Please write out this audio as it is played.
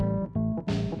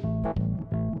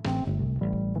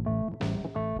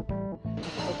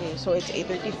So it's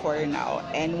 8:34 now,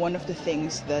 and one of the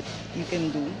things that you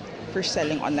can do for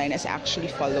selling online is actually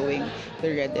following the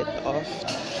Reddit of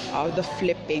the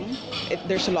flipping.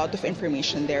 There's a lot of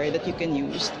information there that you can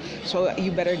use, so you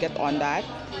better get on that.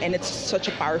 And it's such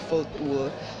a powerful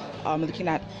tool.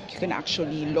 You can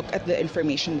actually look at the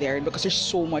information there because there's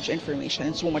so much information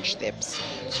and so much tips.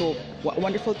 So a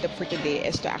wonderful tip for today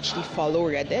is to actually follow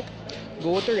Reddit.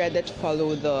 Go to Reddit,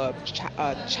 follow the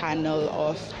channel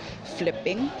of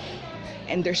flipping,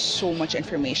 and there's so much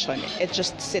information. It's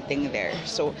just sitting there.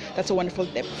 So that's a wonderful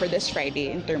tip for this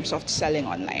Friday in terms of selling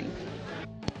online.